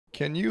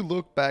Can you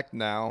look back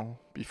now,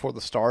 before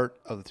the start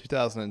of the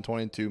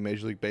 2022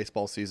 Major League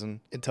Baseball season,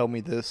 and tell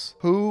me this?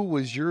 Who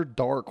was your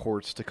dark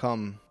horse to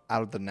come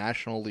out of the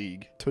National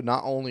League to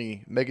not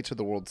only make it to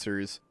the World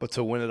Series, but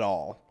to win it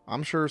all?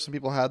 I'm sure some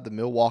people had the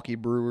Milwaukee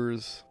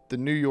Brewers, the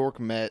New York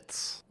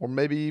Mets, or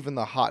maybe even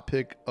the hot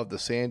pick of the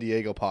San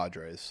Diego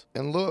Padres.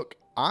 And look,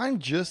 I'm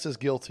just as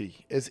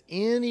guilty as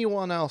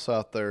anyone else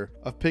out there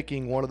of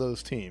picking one of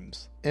those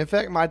teams. In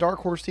fact, my dark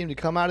horse team to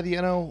come out of the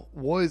NL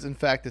was in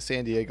fact the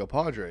San Diego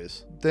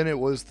Padres. Then it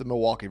was the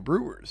Milwaukee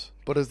Brewers.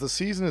 But as the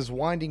season is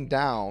winding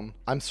down,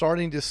 I'm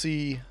starting to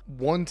see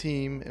one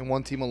team and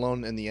one team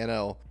alone in the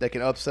NL that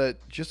can upset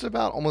just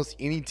about almost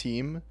any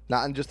team,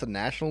 not in just the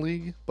National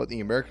League, but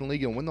the American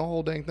League, and win the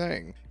whole dang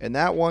thing. And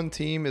that one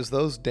team is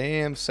those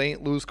damn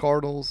St. Louis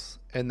Cardinals.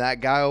 And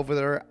that guy over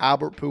there,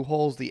 Albert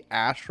Pujols, the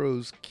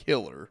Astros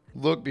killer.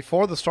 Look,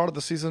 before the start of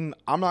the season,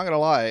 I'm not going to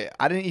lie,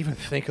 I didn't even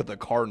think of the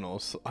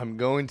Cardinals. I'm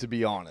going to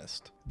be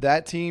honest.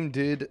 That team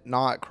did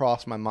not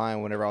cross my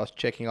mind whenever I was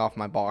checking off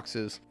my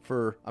boxes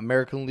for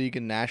American League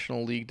and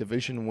National League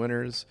division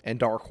winners and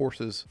dark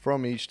horses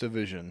from each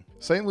division.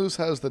 St. Louis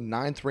has the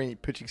 9th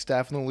ranked pitching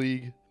staff in the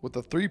league with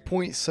a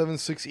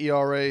 3.76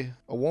 ERA,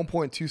 a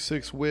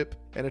 1.26 whip,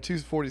 and a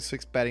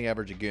 246 batting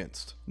average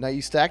against. Now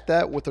you stack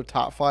that with their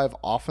top 5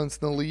 offense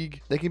in the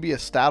league, they can be a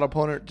stout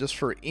opponent just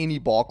for any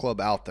ball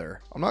club out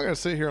there. I'm not going to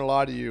sit here and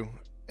lie to you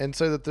and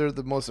say that they're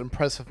the most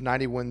impressive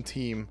 90-win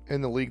team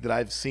in the league that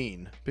I've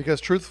seen. Because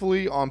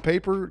truthfully, on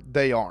paper,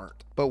 they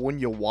aren't. But when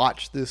you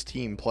watch this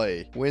team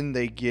play, when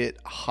they get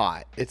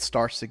hot, it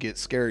starts to get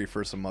scary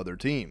for some other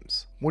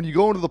teams. When you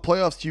go into the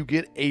playoffs, you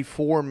get a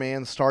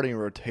 4-man starting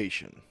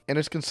rotation. And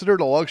it's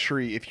considered a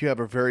luxury if you have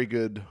a very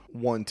good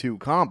 1-2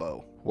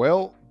 combo.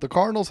 Well, the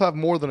Cardinals have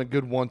more than a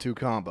good 1-2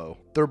 combo.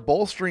 They're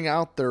bolstering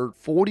out their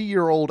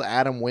 40-year-old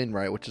Adam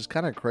Wainwright, which is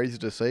kind of crazy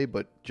to say,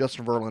 but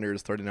Justin Verlander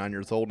is 39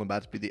 years old and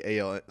about to be the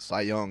AL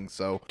Cy Young,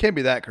 so can't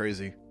be that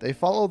crazy. They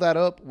follow that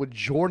up with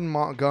Jordan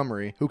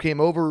Montgomery, who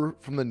came over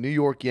from the New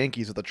York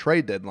Yankees at the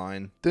trade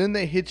deadline. Then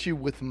they hit you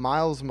with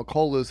Miles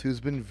McCullough,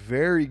 who's been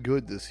very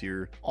good this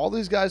year. All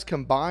these guys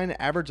combined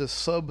average a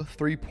sub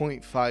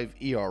 3.5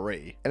 ERA.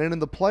 And then in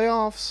the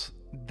playoffs,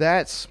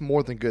 that's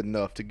more than good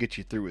enough to get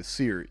you through a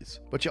series.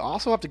 But you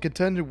also have to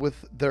contend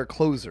with their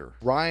closer,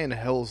 Ryan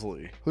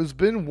Helsley, who's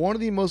been one of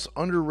the most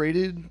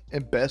underrated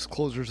and best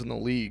closers in the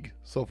league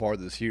so far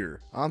this year.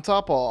 On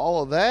top of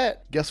all of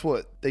that, guess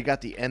what? They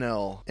got the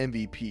NL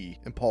MVP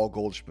and Paul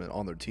Goldschmidt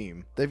on their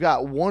team. They've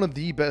got one of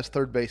the best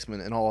third basemen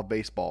in all of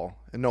baseball,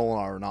 and Nolan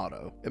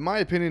Arenado. In my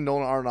opinion,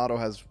 Nolan Arenado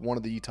has one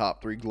of the top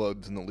 3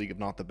 gloves in the league, if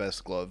not the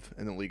best glove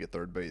in the league at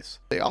third base.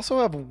 They also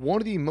have one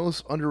of the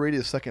most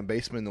underrated second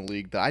basemen in the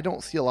league that I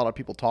don't see a lot of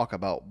people talk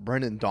about,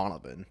 Brendan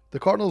Donovan. The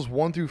Cardinals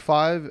 1 through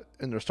 5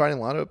 in their starting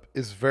lineup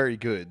is very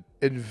good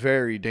and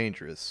very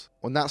dangerous.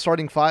 When that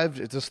starting 5,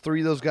 it's just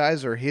 3 of those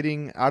guys are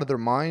hitting out of their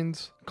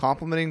minds,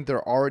 complementing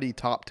their already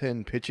top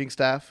 10 pitching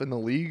staff in the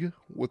league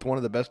with one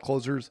of the best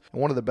closers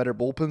and one of the better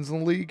bullpens in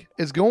the league.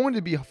 It's going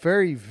to be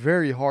very,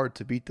 very hard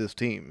to beat this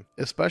team,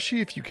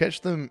 especially if you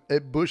catch them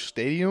at Busch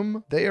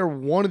Stadium. They are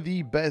one of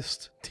the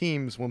best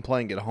teams when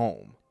playing at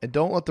home. And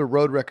don't let the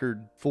road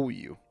record fool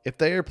you. If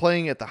they are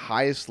playing at the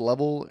highest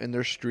level and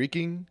they're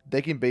streaking,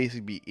 they can basically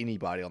beat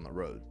anybody on the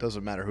road.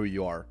 Doesn't matter who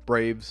you are.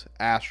 Braves,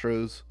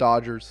 Astros,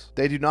 Dodgers.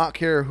 They do not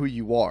care who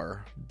you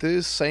are.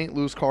 This St.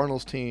 Louis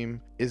Cardinals team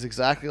is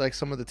exactly like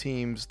some of the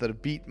teams that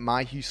have beat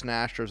my Houston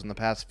Astros in the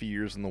past few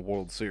years in the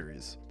World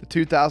Series. The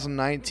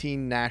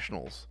 2019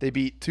 Nationals. They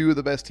beat 2 of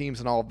the best teams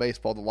in all of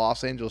baseball, the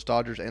Los Angeles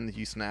Dodgers and the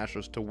Houston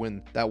Astros, to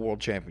win that World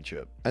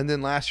Championship. And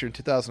then last year in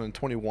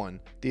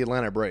 2021, the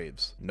Atlanta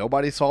Braves.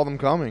 Nobody saw them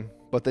coming,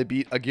 but they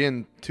beat,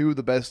 again, 2 of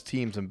the best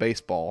teams in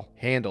baseball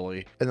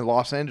handily, and the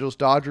Los Angeles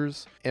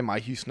Dodgers and my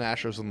Houston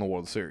Astros in the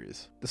World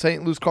Series. The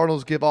St. Louis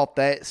Cardinals give off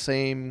that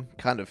same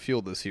kind of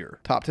feel this year.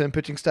 Top 10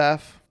 pitching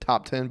staff,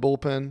 top 10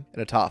 bullpen,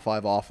 and a top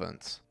 5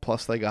 offense.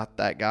 Plus, they got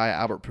that guy,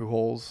 Albert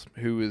Pujols,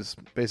 who is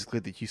basically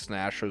the Houston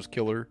Astros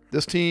killer.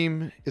 This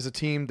team is a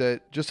team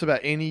that just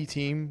about any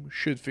team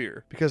should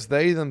fear because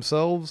they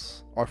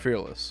themselves are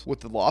fearless.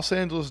 With the Los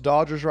Angeles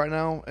Dodgers right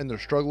now and their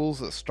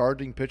struggles as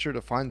starting pitcher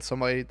to find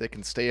somebody that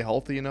can stay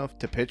healthy enough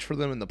to pitch for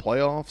them in the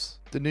playoffs,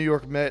 the New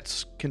York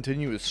Mets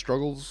continue its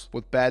struggles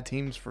with bad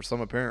teams for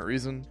some apparent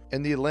reason,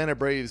 and the Atlanta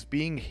Braves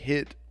being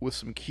hit with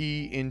some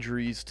key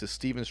injuries to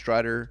Steven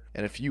Strider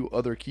and a few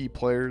other key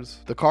players.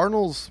 The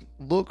Cardinals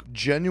look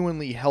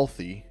genuinely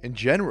healthy and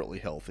generally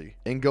healthy,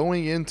 and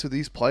going into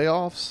these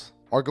playoffs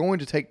are going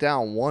to take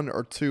down 1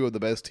 or 2 of the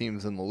best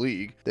teams in the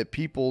league that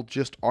people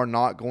just are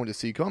not going to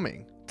see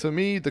coming. To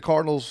me, the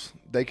Cardinals,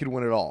 they could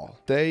win it all.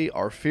 They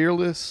are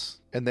fearless,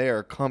 and they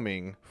are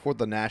coming for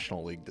the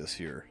National League this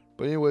year.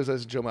 But anyways,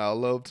 ladies and gentlemen, I'd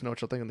love to know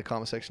what y'all think in the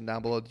comment section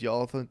down below. Do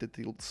y'all think that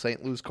the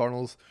St. Louis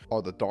Cardinals are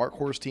the dark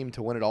horse team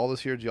to win it all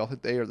this year? Do y'all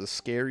think they are the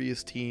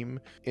scariest team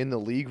in the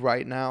league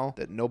right now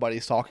that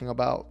nobody's talking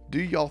about?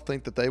 Do y'all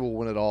think that they will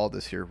win it all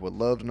this year? Would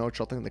love to know what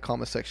y'all think in the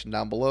comment section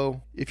down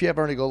below. If you haven't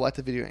already, go like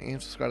the video and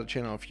subscribe to the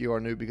channel if you are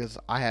new, because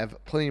I have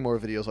plenty more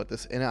videos like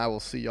this, and I will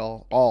see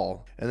y'all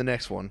all in the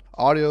next one.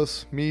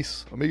 Adios,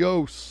 mis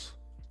amigos.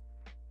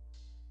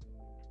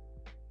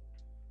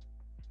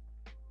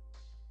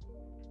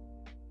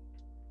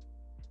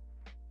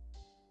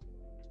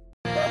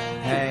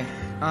 Hey,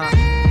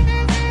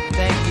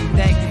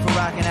 thank you for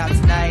rocking out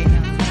tonight.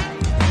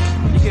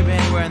 You could be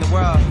anywhere in the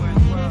world.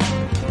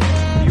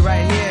 You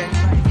right here.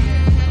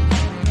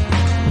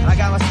 And I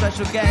got my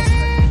special guest,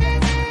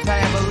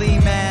 Tyler Lee,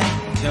 man.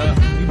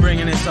 Yeah, you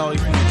bringing this all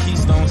from the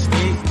Keystone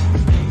State?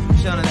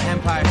 Chilling on the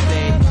Empire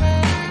State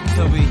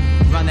until we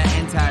run that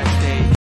entire state.